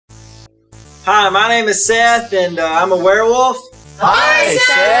Hi, my name is Seth, and I'm a werewolf. Hi,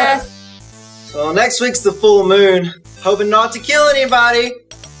 Seth. So next week's the full moon. Hoping not to kill anybody.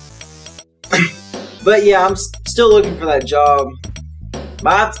 But yeah, I'm still looking for that job.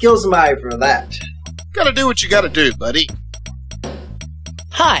 Might have to kill somebody for that. Gotta do what you gotta do, buddy.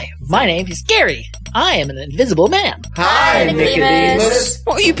 Hi, my name is Gary. I am an invisible man. Hi, Nicodemus.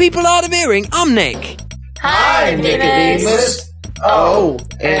 What are you people hard of hearing? I'm Nick. Hi, Nicodemus. Oh,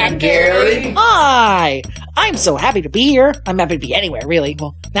 and Gary. Hi! I'm so happy to be here. I'm happy to be anywhere, really.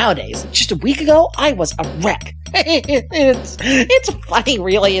 Well, nowadays. Just a week ago, I was a wreck. It's funny,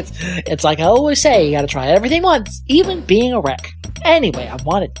 really. It's like I always say, you gotta try everything once, even being a wreck. Anyway, I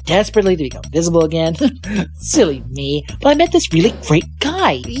wanted desperately to become visible again. Silly me. But I met this really great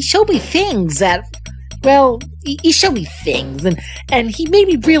guy. He showed me things that... Well, he showed me things, and he made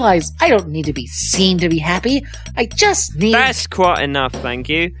me realize I don't need to be seen to be happy. I just need... That's quite enough, thank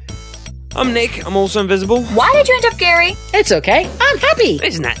you. I'm Nick, I'm also invisible. Why did you end up Gary? It's okay, I'm happy.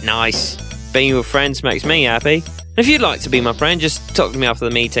 Isn't that nice? Being with friends makes me happy. If you'd like to be my friend, just talk to me after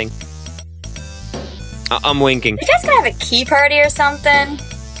the meeting. I'm winking. You guys gonna have a key party or something?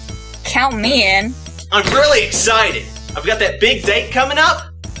 Count me in. I'm really excited. I've got that big date coming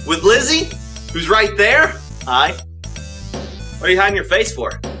up with Lizzie, who's right there. Hi. What are you hiding your face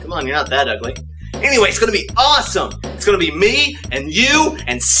for? Come on, you're not that ugly. Anyway, it's gonna be awesome. It's gonna be me and you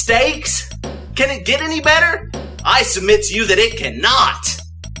and steaks. Can it get any better? I submit to you that it cannot.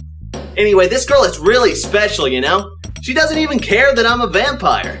 Anyway, this girl is really special, you know? She doesn't even care that I'm a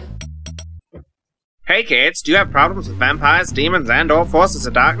vampire. Hey kids, do you have problems with vampires, demons, and/or forces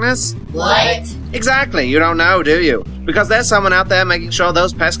of darkness? What? Exactly, you don't know, do you? Because there's someone out there making sure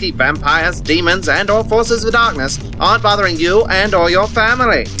those pesky vampires, demons, and/or forces of darkness aren't bothering you and/or your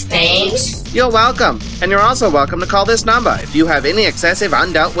family. Thanks. You're welcome, and you're also welcome to call this number if you have any excessive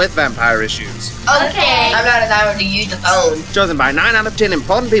undealt with vampire issues. Okay. I'm not allowed to use the phone. Chosen by 9 out of 10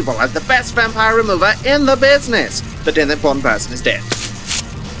 important people as the best vampire remover in the business. The 10th important person is dead.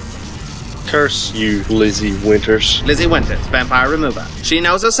 Curse you, Lizzie Winters. Lizzie Winters, vampire remover. She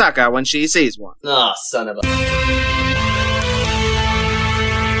knows a sucker when she sees one. Oh, son of a...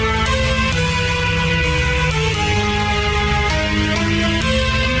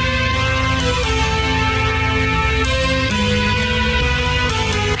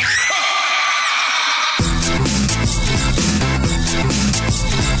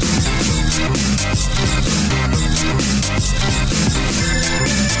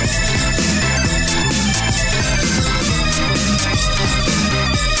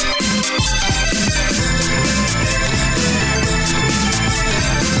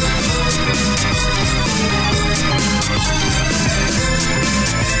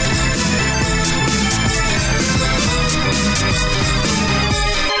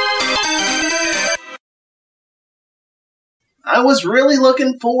 I was really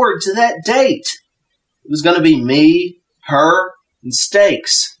looking forward to that date. It was going to be me, her, and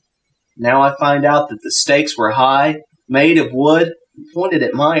steaks. Now I find out that the stakes were high, made of wood, and pointed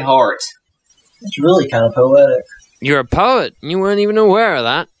at my heart. It's really kind of poetic. You're a poet. You weren't even aware of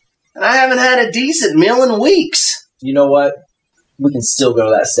that. And I haven't had a decent meal in weeks. You know what? We can still go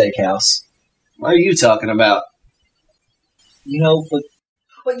to that steakhouse. What are you talking about? You know,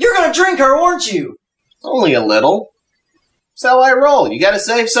 but you're going to drink her, aren't you? Only a little. That's how I roll. You gotta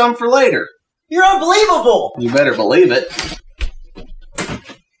save some for later. You're unbelievable! You better believe it.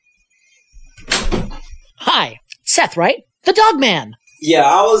 Hi, Seth, right? The dog man. Yeah,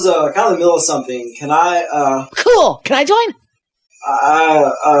 I was kind of in the middle of something. Can I, Cool, can I join?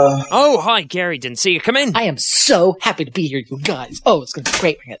 Oh, hi, Gary. Didn't see you come in. I am so happy to be here, you guys. Oh, it's gonna be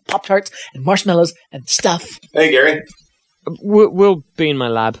great. We got Pop-Tarts and marshmallows and stuff. Hey, Gary. We'll be in my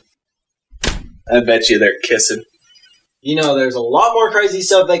lab. I bet you they're kissing. You know, there's a lot more crazy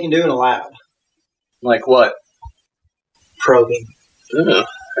stuff they can do in a lab. Like what? Probing. Ooh,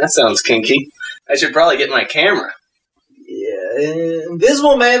 that sounds kinky. I should probably get my camera. Yeah,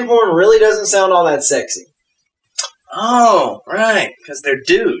 invisible man porn really doesn't sound all that sexy. Oh, right, because they're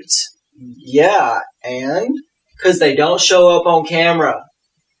dudes. Yeah, and? Because they don't show up on camera.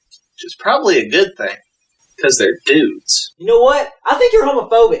 Which is probably a good thing, because they're dudes. You know what? I think you're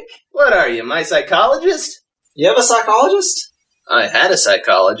homophobic. What are you, my psychologist? You have a psychologist? I had a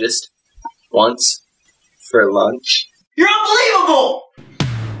psychologist. Once. For lunch. You're unbelievable!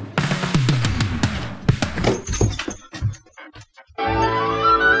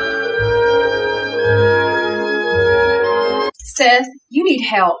 Seth, you need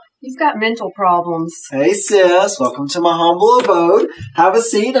help. You've got mental problems. Hey sis, welcome to my humble abode. Have a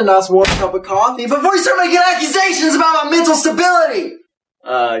seat, a nice warm cup of coffee before you start making accusations about my mental stability!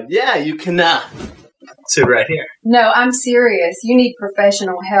 Yeah, you can, sit right here. No, I'm serious. You need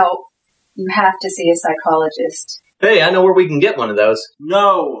professional help. You have to see a psychologist. Hey, I know where we can get one of those.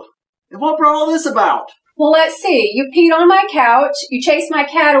 No. And what brought all this about? Well, let's see. You peed on my couch, you chased my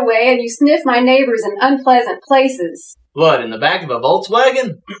cat away, and you sniffed my neighbors in unpleasant places. What, in the back of a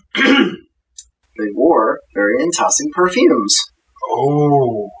Volkswagen? They wore very enticing perfumes.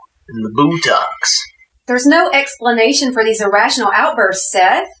 Oh, in the boomtox. There's no explanation for these irrational outbursts,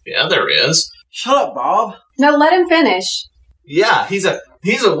 Seth. Yeah, there is. Shut up, Bob. No, let him finish. Yeah, he's a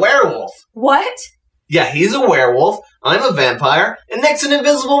werewolf. What? Yeah, he's a werewolf, I'm a vampire, and Nick's an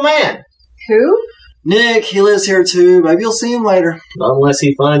invisible man. Who? Nick, he lives here too. Maybe you'll see him later. Unless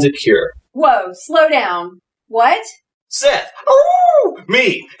he finds a cure. Whoa, slow down. What? Seth. Ooh!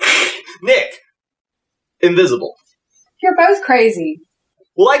 Me. Nick. Invisible. You're both crazy.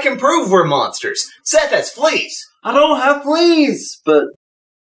 Well, I can prove we're monsters. Seth has fleas. I don't have fleas, but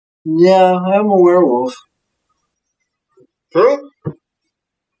yeah, I'm a werewolf. Huh?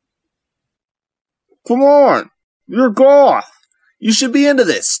 Come on. You're goth. You should be into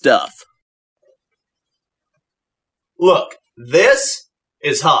this stuff. Look, this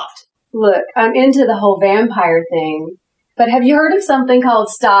is hot. Look, I'm into the whole vampire thing. But have you heard of something called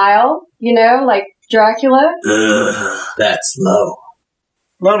style? You know, like Dracula? Ugh, that's low.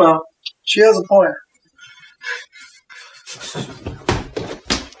 No. She has a point.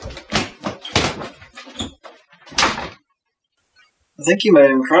 I think you made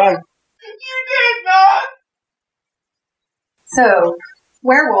him cry. You did not! So,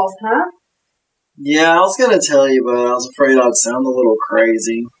 werewolves, huh? Yeah, I was gonna tell you, but I was afraid I'd sound a little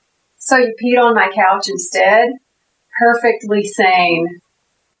crazy. So you peed on my couch instead? Perfectly sane.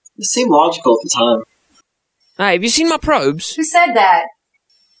 It seemed logical at the time. Hey, have you seen my probes? Who said that?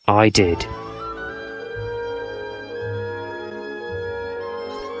 I did.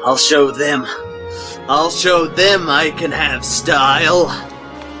 I'll show them. I can have style.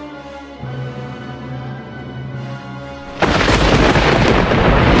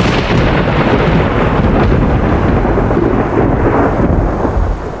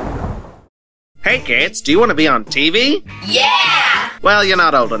 Hey kids, do you want to be on TV? Yeah! Well, you're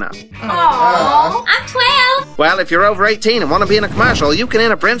not old enough. Aww. I'm 12. Well, if you're over 18 and want to be in a commercial, you can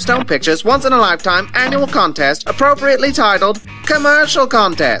enter Brimstone Pictures' once-in-a-lifetime annual contest, appropriately titled Commercial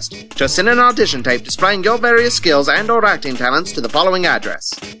Contest. Just send an audition tape displaying your various skills and/or acting talents to the following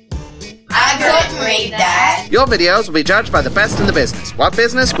address. I couldn't read that. Your videos will be judged by the best in the business. What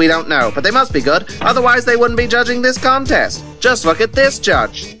business? We don't know, but they must be good, otherwise they wouldn't be judging this contest. Just look at this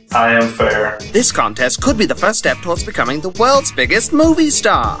judge. I am fair. This contest could be the first step towards becoming the world's biggest movie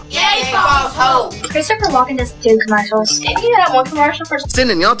star. Yay, false hope. Christopher Walken doesn't do commercials. Didn't you have one commercial for...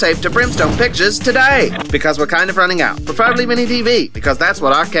 Send in your tape to Brimstone Pictures today, because we're kind of running out. Preferably mini TV, because that's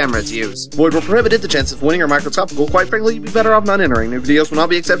what our cameras use. Void were prohibited, the chances of winning are microscopical. Quite frankly, you'd be better off not entering. New videos will not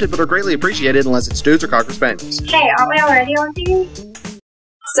be accepted, but are greatly appreciated unless it's dudes or cocker spaniels. Hey, aren't we already on TV?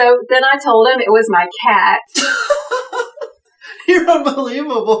 So then I told him it was my cat. You're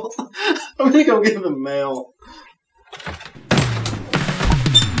unbelievable. I'm gonna go give him mail.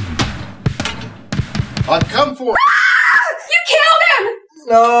 I've come for... You killed him!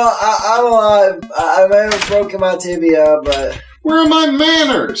 No, I'm alive. I may have broken my tibia, but... Where are my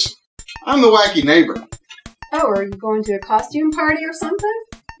manners? I'm the wacky neighbor. Oh, are you going to a costume party or something?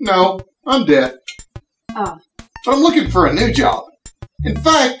 No, I'm dead. Oh. But I'm looking for a new job. In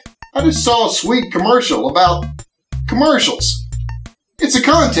fact, I just saw a sweet commercial about commercials. It's a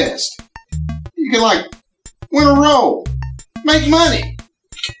contest. You can, win a role. Make money.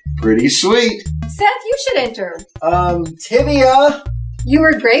 Pretty sweet. Seth, you should enter. Tibia? You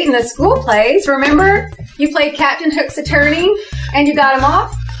were great in the school plays, remember? You played Captain Hook's attorney, and you got him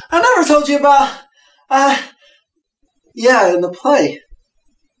off? I never told you about... yeah, in the play.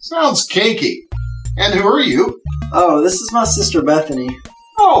 Sounds kinky. And who are you? Oh, this is my sister Bethany.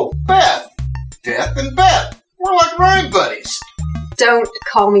 Oh, Beth. Death and Beth. We're like rhyme buddies. Don't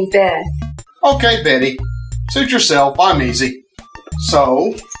call me Beth. Okay, Betty. Suit yourself. I'm easy.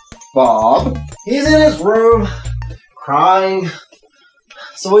 So, Bob? He's in his room, crying.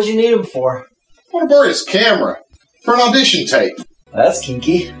 So what'd you need him for? I want to borrow his camera for an audition tape. That's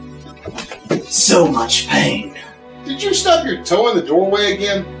kinky. So much pain. Did you stub your toe in the doorway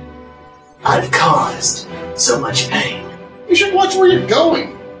again? I've caused so much pain. You should watch where you're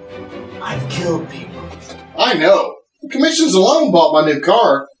going. I've killed people. I know. The commissions alone bought my new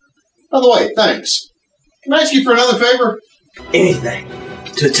car. By the way, thanks. Can I ask you for another favor? Anything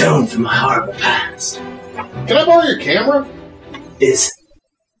to atone for my horrible past. Can I borrow your camera?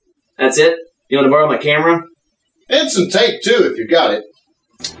 That's it? You want to borrow my camera? And some tape, too, if you got it.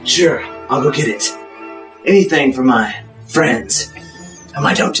 Sure, I'll go get it. Anything for my friends, whom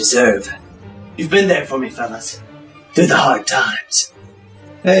I don't deserve. You've been there for me, fellas, through the hard times.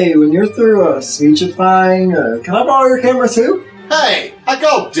 Hey, when you're through speechifying, can I borrow your camera too? Hey, I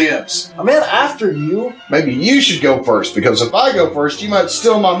called dibs. I meant after you. Maybe you should go first, because if I go first, you might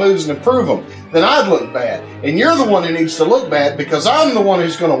steal my moves and improve them. Then I'd look bad. And you're the one who needs to look bad, because I'm the one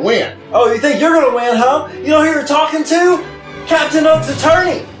who's going to win. Oh, you think you're going to win, huh? You know who you're talking to? Captain Oak's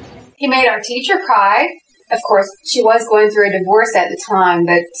attorney. He made our teacher cry. Of course, she was going through a divorce at the time,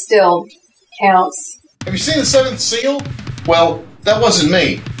 but still counts. Have you seen The Seventh Seal? Well, that wasn't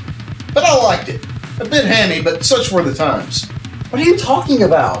me. But I liked it. A bit hammy, but such were the times. What are you talking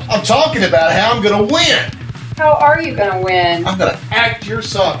about? I'm talking about how I'm going to win. How are you going to win? I'm going to act your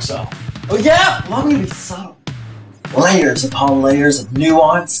socks off. Oh, yeah? Well, I'm going to be subtle. Layers upon layers of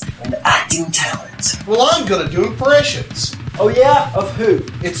nuance and acting talent. Well, I'm going to do impressions. Oh, yeah? Of who?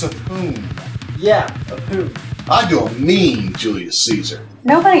 It's of whom? Yeah, of who? I do a mean Julius Caesar.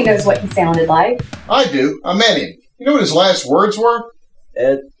 Nobody knows what he sounded like. I do. I met him. You know what his last words were?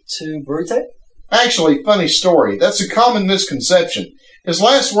 Et tu, Brute? Actually, funny story. That's a common misconception. His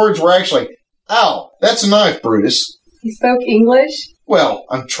last words were actually, "Ow, that's a knife, Brutus." He spoke English? Well,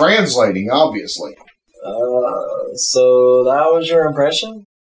 I'm translating, obviously. So that was your impression?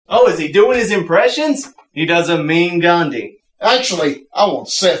 Oh, is he doing his impressions? He does a mean Gandhi. Actually, I want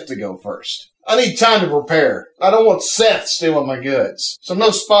Seth to go first. I need time to prepare. I don't want Seth stealing my goods. So no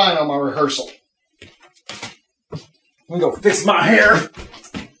spying on my rehearsal. Let me go fix my hair.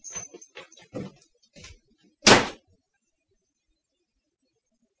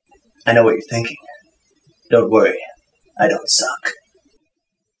 I know what you're thinking. Don't worry, I don't suck.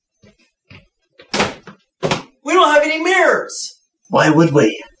 We don't have any mirrors. Why would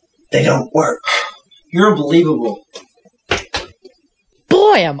we? They don't work. You're unbelievable.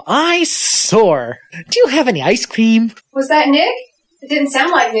 Boy, am I sore. Do you have any ice cream? Was that Nick? It didn't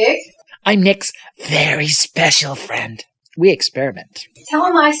sound like Nick. I'm Nick's very special friend. We experiment. Tell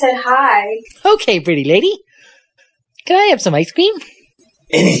him I said hi. Okay, pretty lady. Can I have some ice cream?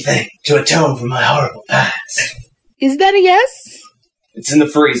 Anything to atone for my horrible past. Is that a yes? It's in the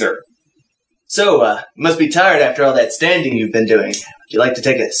freezer. So, you must be tired after all that standing you've been doing. Would you like to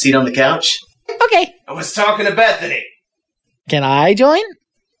take a seat on the couch? Okay. I was talking to Bethany. Can I join?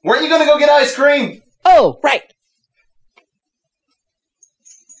 Weren't you going to go get ice cream? Oh, right.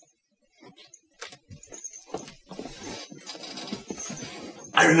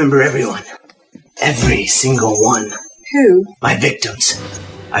 I remember everyone. Every single one. Who? My victims.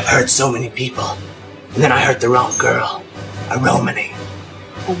 I've hurt so many people. And then I hurt the wrong girl. A Romany.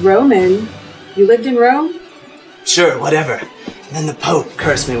 A Roman? You lived in Rome? Sure, whatever. And then the Pope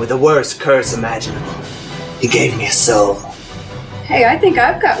cursed me with the worst curse imaginable. He gave me a soul. Hey, I think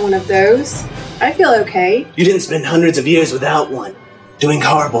I've got one of those. I feel okay. You didn't spend hundreds of years without one. Doing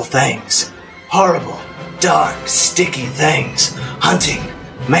horrible things. Horrible, dark, sticky things. Hunting,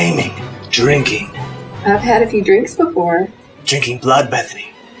 maiming, drinking. I've had a few drinks before. Drinking blood,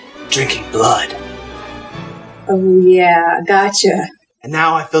 Bethany. Drinking blood. Oh, yeah, gotcha. And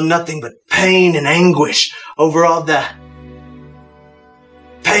now I feel nothing but pain and anguish over all the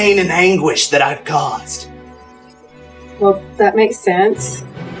pain and anguish that I've caused. Well, that makes sense.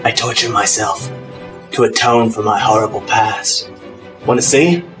 I torture myself to atone for my horrible past. Want to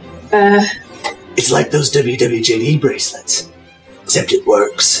see? It's like those WWJD bracelets, except it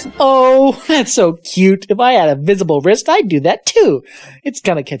works. Oh, that's so cute. If I had a visible wrist, I'd do that too. It's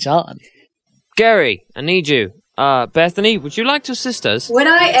gonna catch on. Gary, I need you. Bethany, would you like to assist us? Would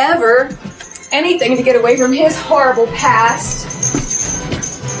I ever? Anything to get away from his horrible past.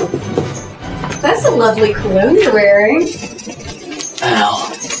 That's a lovely cologne you're wearing. Ow.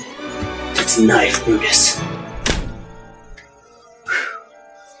 It's a knife, Brutus.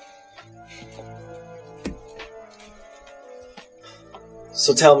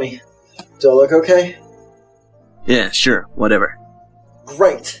 So tell me, do I look okay? Yeah, sure, whatever.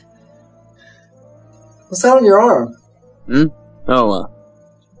 Great. What's that on your arm?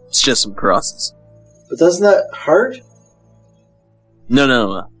 It's just some crosses. But doesn't that hurt?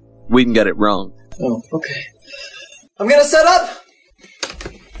 No, Whedon got it wrong. Oh, okay. I'm gonna set up!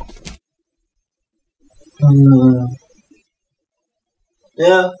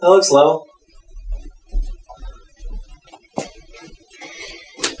 Yeah, that looks level.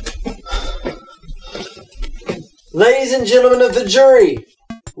 Ladies and gentlemen of the jury,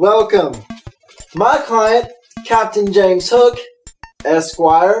 welcome. My client, Captain James Hook,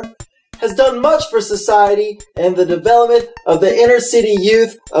 Esquire, has done much for society and the development of the inner city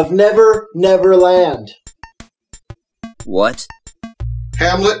youth of Never Never Land. What?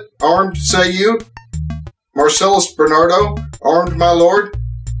 Hamlet, armed, say you? Marcellus Bernardo, armed, my lord?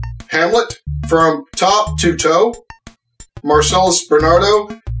 Hamlet, from top to toe? Marcellus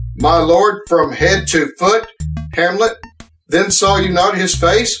Bernardo, my lord, from head to foot? Hamlet, then saw you not his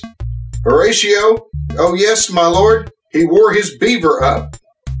face? Horatio, oh yes, my lord, he wore his beaver up.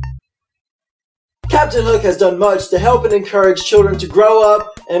 Captain Hook has done much to help and encourage children to grow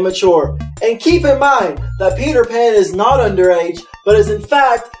up and mature. And keep in mind that Peter Pan is not underage, but is in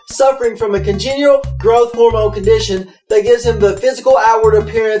fact suffering from a congenital growth hormone condition that gives him the physical outward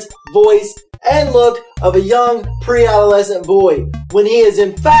appearance, voice, and look of a young pre-adolescent boy, when he is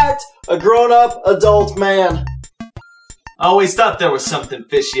in fact a grown-up adult man. I always thought there was something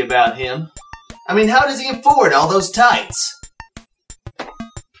fishy about him. I mean, how does he afford all those tights?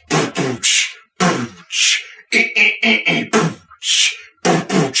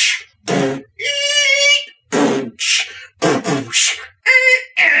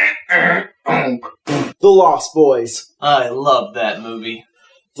 The Lost Boys. I love that movie.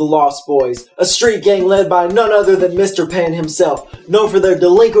 The Lost Boys, a street gang led by none other than Mr. Pan himself, known for their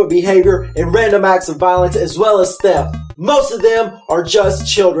delinquent behavior and random acts of violence as well as theft. Most of them are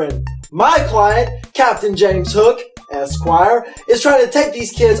just children. My client, Captain James Hook, Esquire, is trying to take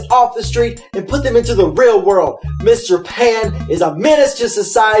these kids off the street and put them into the real world. Mr. Pan is a menace to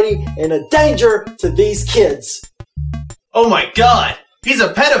society and a danger to these kids. Oh my god! He's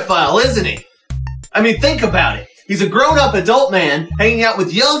a pedophile, isn't he? I mean, think about it. He's a grown-up adult man hanging out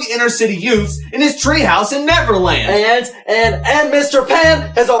with young inner-city youths in his treehouse in Neverland. And Mr.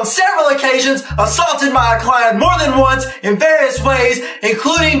 Pan has on several occasions assaulted my client more than once in various ways,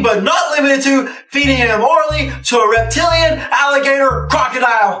 including but not limited to feeding him orally to a reptilian alligator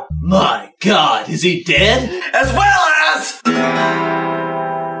crocodile. My god, is he dead? As well as...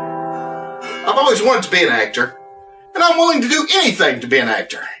 I've always wanted to be an actor, and I'm willing to do anything to be an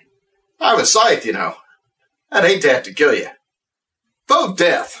actor. I have a scythe, you know. I'd hate to have to kill you. Vote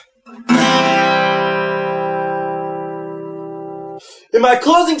death. In my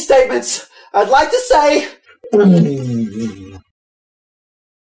closing statements, I'd like to say...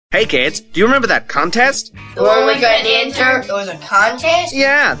 Hey kids, do you remember that contest? The one we couldn't enter? It was a contest?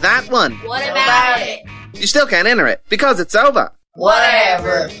 Yeah, that one. What about it? You still can't enter it, because it's over.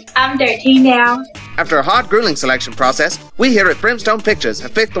 Whatever. I'm 13 now. After a hard, grueling selection process, we here at Brimstone Pictures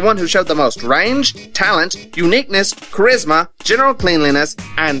have picked the one who showed the most range, talent, uniqueness, charisma, general cleanliness,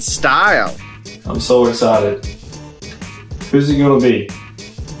 and style. I'm so excited. Who's it gonna be?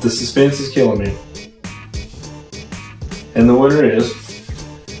 The suspense is killing me. And the winner is...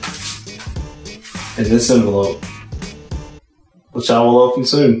 in this envelope, which I will open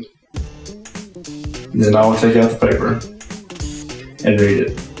soon. And then I will take out the paper and read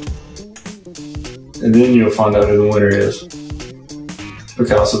it. And then you'll find out who the winner is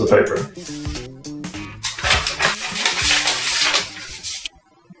because of the paper.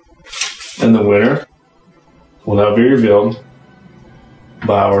 And the winner will now be revealed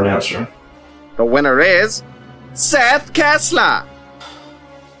by our announcer. The winner is... Seth Kessler!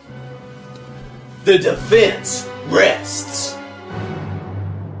 The defense rests.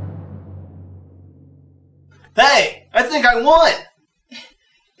 Hey, I think I won!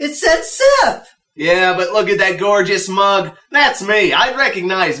 It said Seth! Yeah, but look at that gorgeous mug. That's me. I'd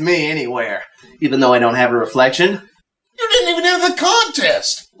recognize me anywhere. Even though I don't have a reflection. You didn't even enter the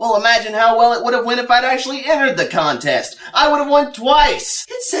contest. Well, imagine how well it would have went if I'd actually entered the contest. I would have won twice.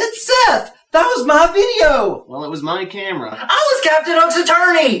 It said Seth! That was my video! Well, it was my camera. I was Captain Hook's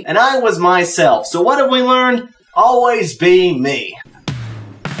attorney! And I was myself. So what have we learned? Always be me.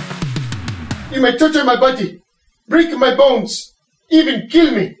 You may torture my body, break my bones, even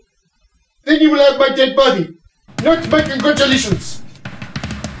kill me. Then you will have my dead body, not my congratulations.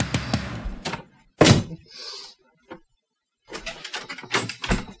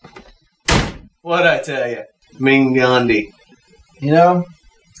 What'd I tell you? Mean Gandhi. You know,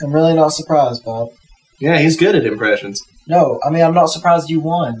 I'm really not surprised, Bob. Yeah, he's good at impressions. No, I mean, I'm not surprised you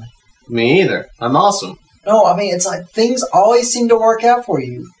won. Me either. I'm awesome. No, I mean, it's like things always seem to work out for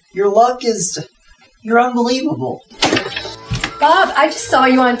you. Your luck is... you're unbelievable. Bob, I just saw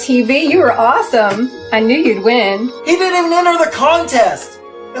you on TV. You were awesome. I knew you'd win. He didn't even enter the contest!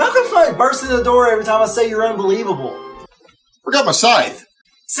 And how come somebody bursts in the door every time I say you're unbelievable? Forgot my scythe.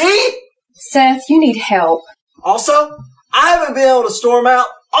 See? Seth, you need help. Also, I haven't been able to storm out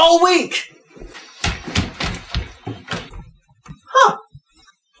all week! Huh.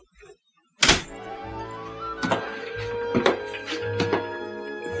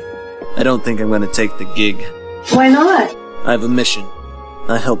 I don't think I'm going to take the gig. Why not? I have a mission.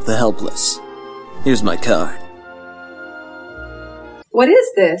 I help the helpless. Here's my card. What is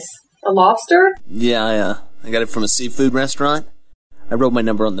this? A lobster? Yeah, I got it from a seafood restaurant. I wrote my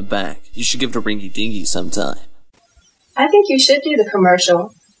number on the back. You should give it a ringy-dingy sometime. I think you should do the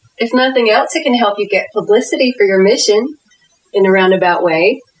commercial. If nothing else, it can help you get publicity for your mission in a roundabout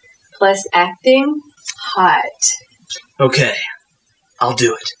way. Plus acting, hot. Okay, I'll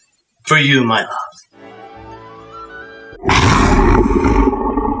do it. For you, my love.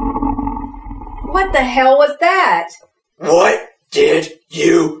 What the hell was that? What did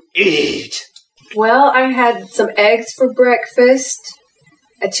you eat? Well, I had some eggs for breakfast,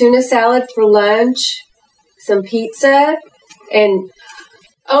 a tuna salad for lunch, some pizza, and,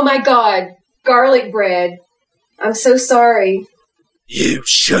 oh my God, garlic bread. I'm so sorry. You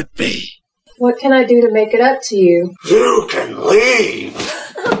should be. What can I do to make it up to you? You can leave.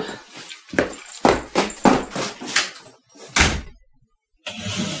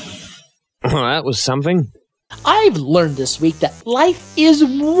 Oh, that was something. I've learned this week that life is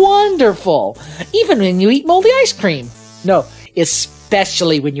wonderful, even when you eat moldy ice cream. No,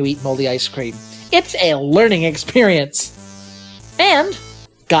 especially when you eat moldy ice cream. It's a learning experience. And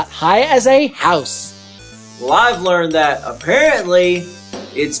got high as a house. Well, I've learned that apparently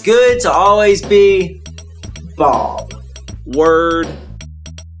it's good to always be Bob. Word.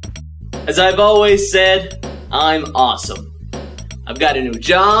 As I've always said, I'm awesome. I've got a new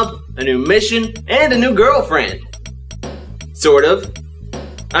job, a new mission, and a new girlfriend. Sort of.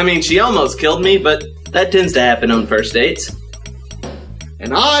 I mean, she almost killed me, but that tends to happen on first dates.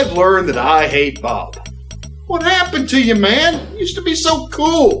 And I've learned that I hate Bob. What happened to you, man? You used to be so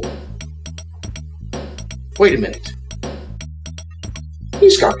cool. Wait a minute.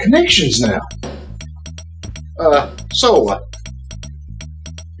 He's got connections now. So what?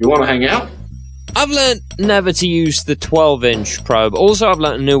 You want to hang out? I've learned never to use the 12-inch probe. Also, I've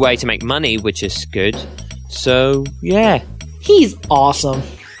learned a new way to make money, which is good. So, yeah. He's awesome.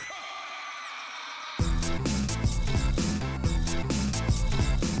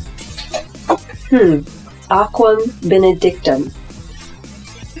 Aquam benedictum.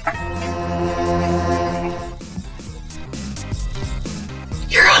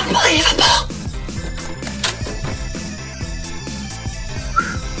 You're unbelievable.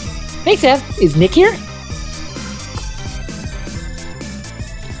 Hey, Seth. Is Nick here?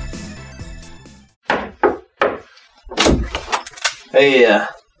 Hey,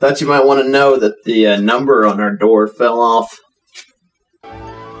 thought you might want to know that the number on our door fell off.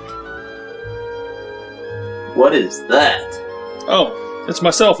 What is that? Oh, it's my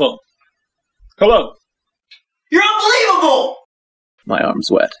cell phone. Hello. You're unbelievable! My arm's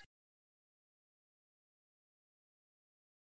wet.